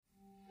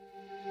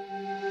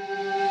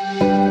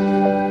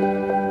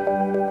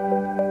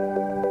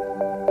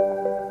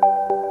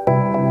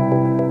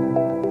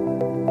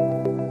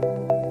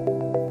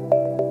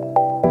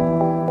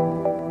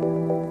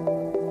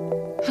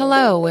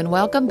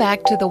welcome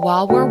back to the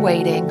While We're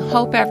Waiting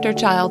Hope After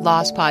Child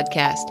Loss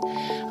podcast.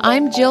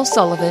 I'm Jill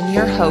Sullivan,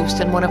 your host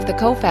and one of the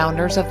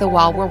co-founders of the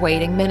While We're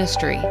Waiting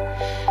ministry.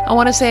 I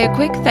want to say a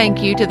quick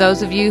thank you to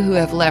those of you who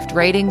have left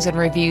ratings and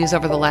reviews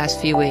over the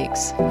last few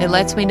weeks. It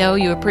lets me know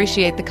you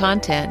appreciate the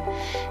content.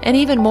 And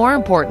even more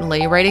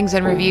importantly, ratings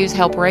and reviews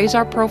help raise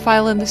our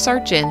profile in the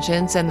search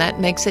engines, and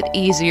that makes it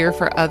easier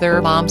for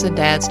other moms and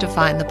dads to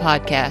find the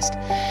podcast.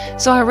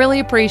 So I really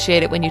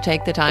appreciate it when you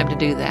take the time to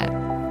do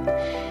that.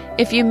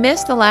 If you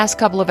missed the last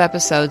couple of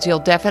episodes, you'll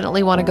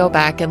definitely want to go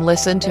back and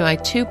listen to my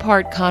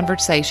two-part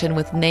conversation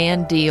with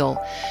Nan Deal,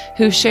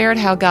 who shared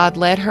how God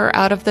led her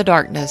out of the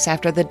darkness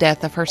after the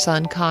death of her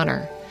son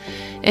Connor.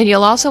 And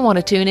you'll also want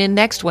to tune in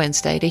next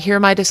Wednesday to hear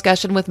my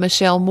discussion with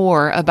Michelle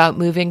Moore about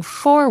moving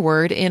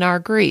forward in our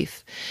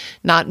grief.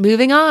 Not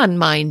moving on,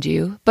 mind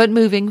you, but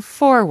moving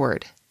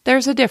forward.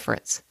 There's a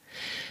difference.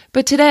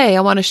 But today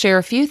I want to share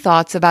a few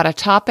thoughts about a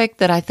topic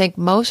that I think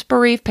most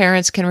bereaved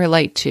parents can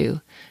relate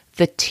to: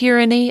 the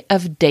tyranny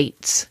of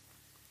dates.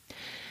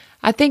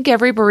 I think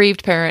every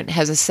bereaved parent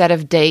has a set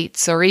of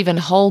dates or even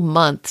whole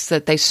months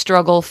that they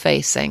struggle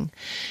facing,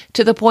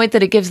 to the point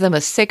that it gives them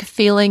a sick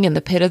feeling in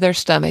the pit of their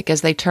stomach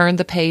as they turn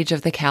the page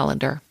of the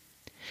calendar.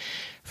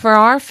 For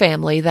our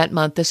family, that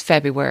month is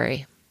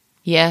February.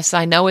 Yes,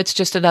 I know it's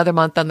just another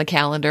month on the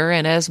calendar,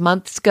 and as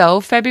months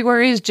go,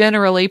 February is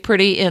generally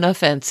pretty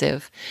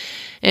inoffensive.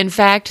 In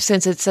fact,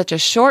 since it's such a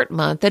short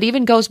month, it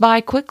even goes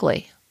by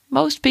quickly.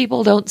 Most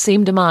people don't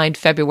seem to mind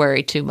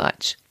February too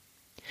much.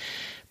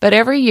 But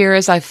every year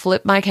as I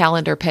flip my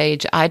calendar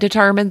page, I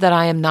determine that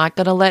I am not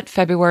going to let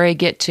February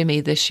get to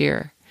me this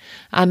year.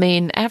 I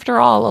mean, after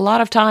all, a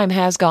lot of time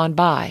has gone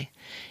by,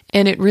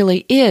 and it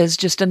really is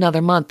just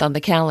another month on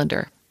the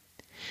calendar.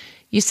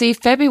 You see,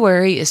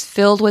 February is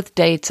filled with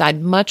dates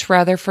I'd much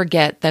rather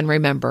forget than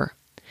remember.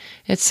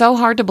 It's so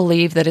hard to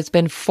believe that it's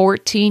been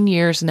 14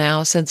 years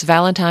now since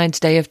Valentine's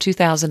Day of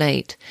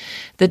 2008,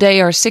 the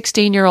day our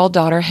 16-year-old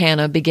daughter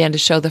Hannah began to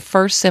show the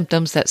first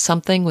symptoms that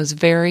something was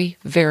very,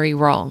 very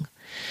wrong.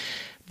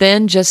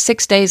 Then, just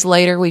 6 days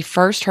later, we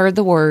first heard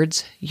the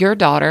words, "Your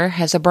daughter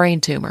has a brain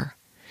tumor."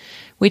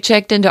 We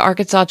checked into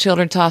Arkansas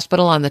Children's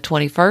Hospital on the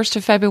 21st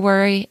of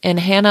February, and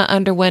Hannah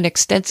underwent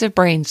extensive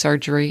brain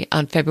surgery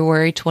on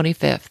February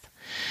 25th.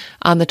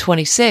 On the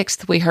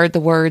 26th, we heard the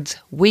words,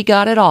 "We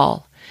got it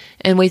all,"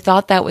 and we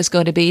thought that was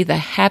going to be the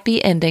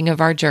happy ending of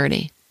our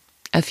journey.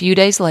 A few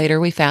days later,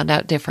 we found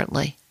out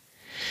differently.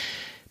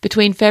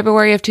 Between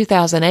February of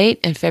 2008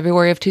 and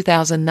February of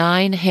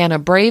 2009, Hannah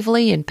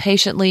bravely and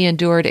patiently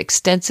endured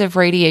extensive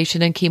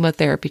radiation and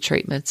chemotherapy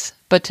treatments,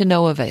 but to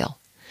no avail.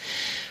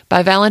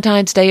 By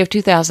Valentine's Day of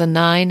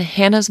 2009,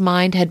 Hannah's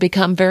mind had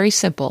become very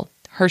simple.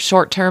 Her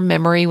short-term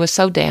memory was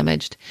so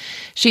damaged.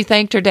 She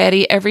thanked her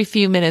daddy every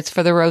few minutes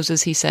for the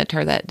roses he sent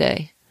her that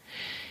day.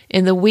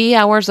 In the wee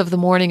hours of the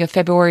morning of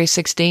February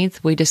 16th,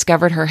 we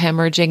discovered her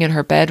hemorrhaging in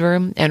her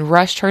bedroom and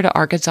rushed her to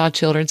Arkansas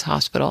Children's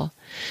Hospital.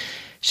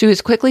 She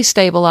was quickly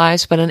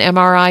stabilized, but an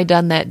MRI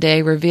done that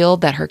day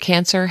revealed that her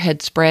cancer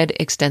had spread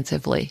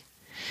extensively.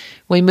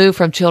 We moved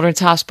from Children's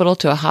Hospital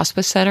to a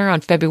hospice center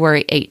on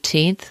February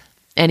 18th,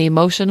 an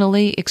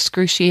emotionally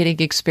excruciating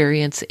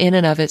experience in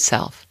and of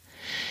itself.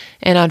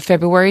 And on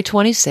February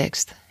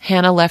 26th,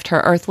 Hannah left her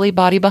earthly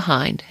body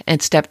behind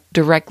and stepped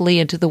directly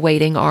into the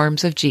waiting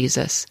arms of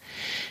Jesus.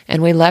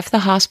 And we left the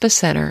hospice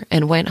center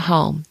and went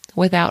home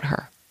without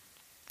her.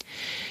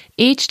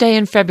 Each day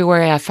in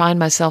February, I find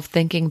myself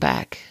thinking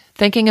back,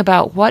 thinking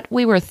about what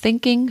we were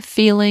thinking,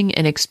 feeling,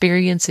 and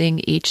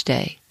experiencing each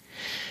day.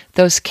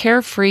 Those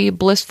carefree,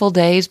 blissful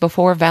days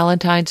before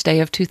Valentine's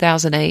Day of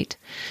 2008,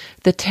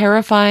 the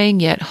terrifying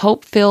yet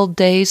hope-filled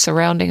days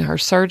surrounding her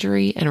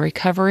surgery and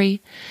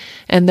recovery,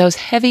 and those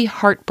heavy,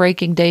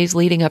 heartbreaking days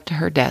leading up to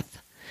her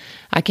death.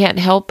 I can't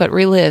help but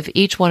relive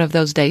each one of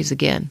those days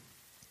again.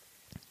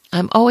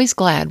 I'm always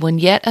glad when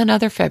yet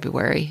another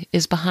February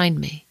is behind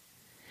me.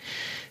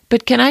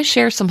 But can I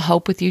share some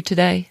hope with you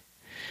today?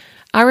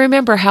 I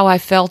remember how I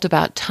felt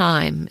about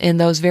time in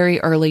those very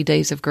early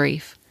days of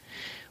grief,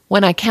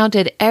 when I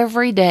counted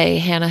every day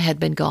Hannah had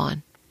been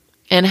gone,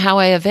 and how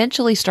I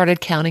eventually started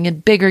counting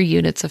in bigger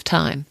units of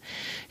time.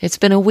 It's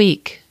been a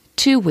week,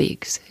 2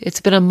 weeks,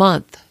 it's been a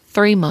month,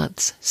 3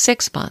 months,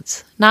 6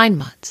 months, 9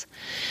 months.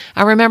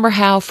 I remember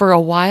how for a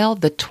while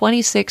the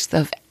 26th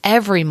of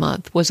every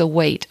month was a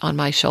weight on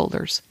my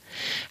shoulders.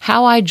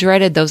 How I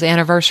dreaded those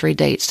anniversary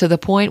dates to the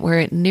point where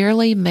it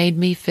nearly made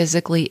me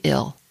physically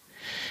ill.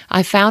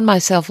 I found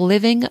myself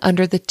living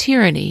under the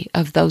tyranny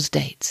of those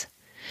dates.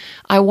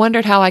 I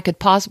wondered how I could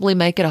possibly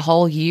make it a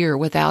whole year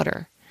without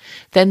her.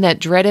 Then that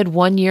dreaded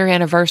 1-year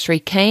anniversary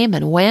came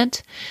and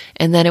went,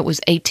 and then it was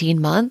 18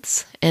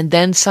 months, and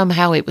then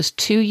somehow it was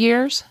 2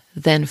 years,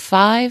 then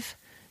 5,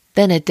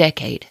 then a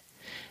decade.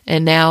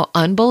 And now,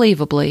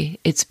 unbelievably,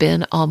 it's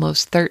been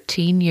almost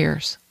 13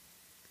 years.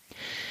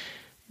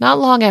 Not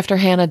long after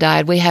Hannah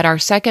died, we had our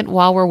second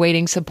While We're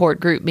Waiting support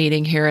group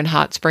meeting here in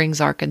Hot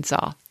Springs,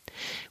 Arkansas.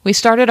 We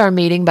started our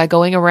meeting by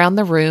going around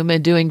the room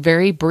and doing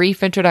very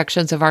brief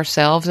introductions of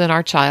ourselves and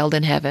our child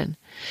in heaven.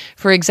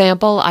 For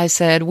example, I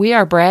said, "We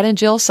are Brad and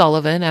Jill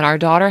Sullivan, and our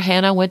daughter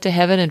Hannah went to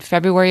heaven in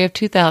February of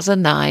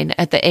 2009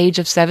 at the age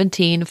of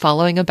 17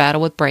 following a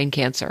battle with brain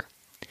cancer."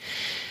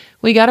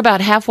 We got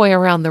about halfway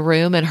around the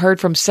room and heard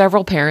from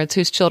several parents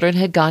whose children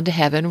had gone to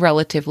heaven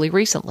relatively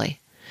recently.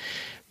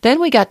 Then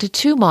we got to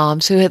two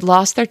moms who had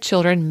lost their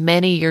children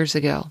many years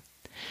ago.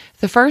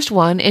 The first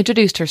one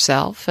introduced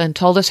herself and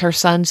told us her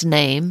son's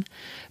name,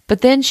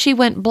 but then she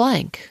went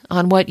blank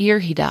on what year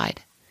he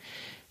died.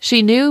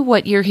 She knew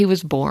what year he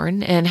was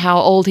born and how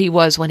old he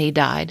was when he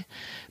died,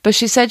 but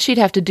she said she'd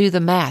have to do the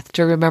math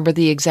to remember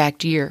the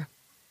exact year.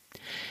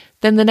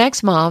 Then the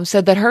next mom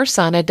said that her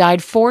son had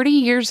died 40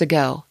 years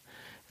ago.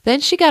 Then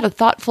she got a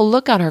thoughtful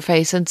look on her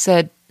face and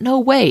said, "No,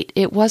 wait,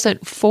 it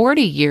wasn't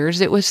 40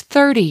 years, it was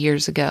 30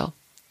 years ago."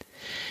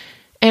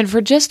 And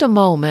for just a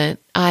moment,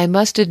 I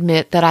must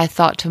admit that I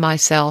thought to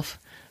myself,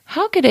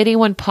 how could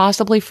anyone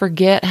possibly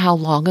forget how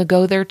long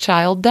ago their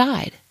child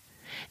died?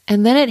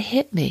 And then it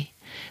hit me.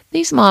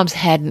 These moms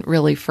hadn't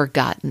really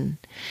forgotten.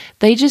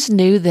 They just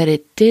knew that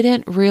it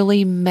didn't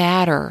really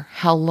matter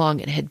how long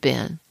it had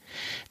been.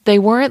 They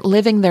weren't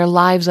living their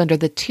lives under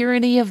the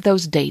tyranny of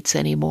those dates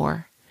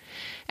anymore.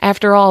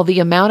 After all, the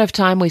amount of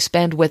time we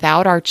spend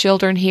without our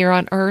children here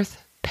on earth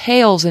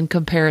pales in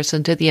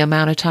comparison to the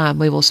amount of time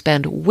we will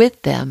spend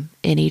with them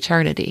in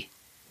eternity.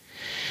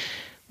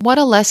 What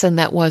a lesson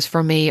that was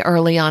for me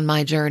early on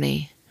my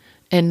journey.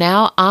 And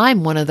now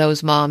I'm one of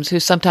those moms who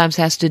sometimes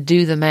has to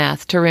do the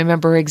math to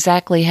remember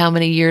exactly how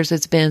many years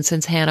it's been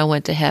since Hannah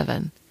went to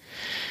heaven.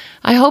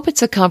 I hope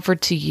it's a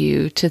comfort to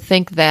you to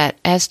think that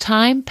as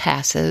time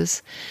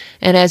passes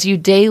and as you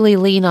daily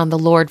lean on the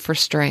Lord for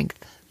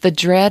strength, the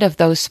dread of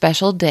those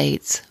special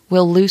dates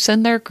will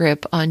loosen their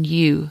grip on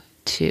you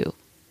too.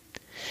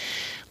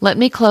 Let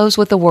me close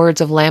with the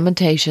words of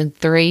Lamentation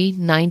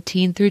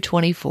 3:19 through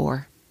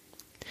 24.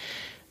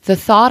 "The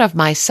thought of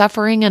my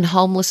suffering and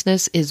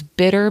homelessness is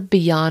bitter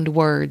beyond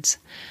words.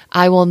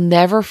 I will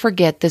never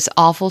forget this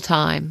awful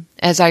time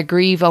as I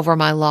grieve over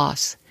my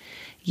loss.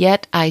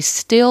 Yet I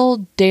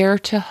still dare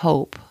to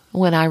hope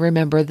when I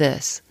remember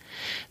this.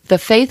 The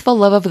faithful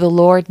love of the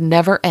Lord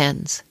never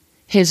ends.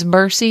 His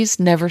mercies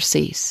never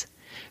cease.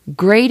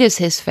 Great is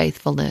His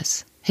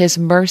faithfulness. His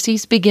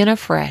mercies begin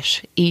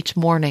afresh each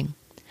morning.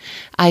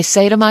 I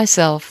say to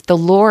myself, the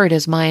Lord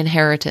is my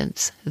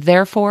inheritance.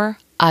 Therefore,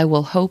 I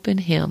will hope in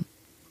Him."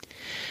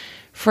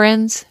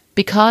 Friends,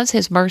 because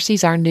His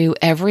mercies are new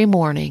every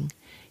morning,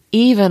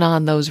 even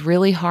on those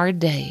really hard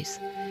days,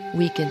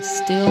 we can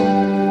still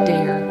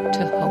dare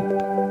to hope.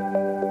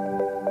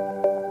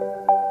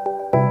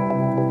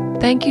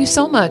 Thank you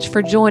so much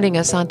for joining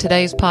us on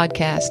today's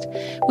podcast.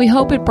 We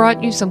hope it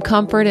brought you some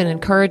comfort and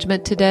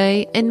encouragement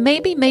today and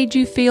maybe made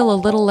you feel a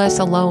little less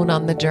alone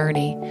on the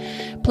journey.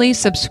 Please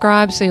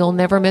subscribe so you'll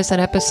never miss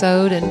an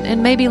episode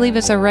and maybe leave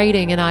us a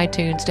rating in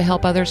iTunes to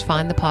help others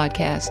find the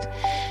podcast.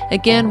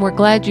 Again, we're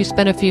glad you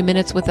spent a few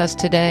minutes with us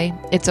today.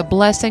 It's a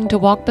blessing to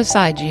walk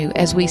beside you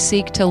as we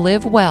seek to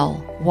live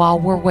well while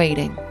we're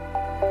waiting.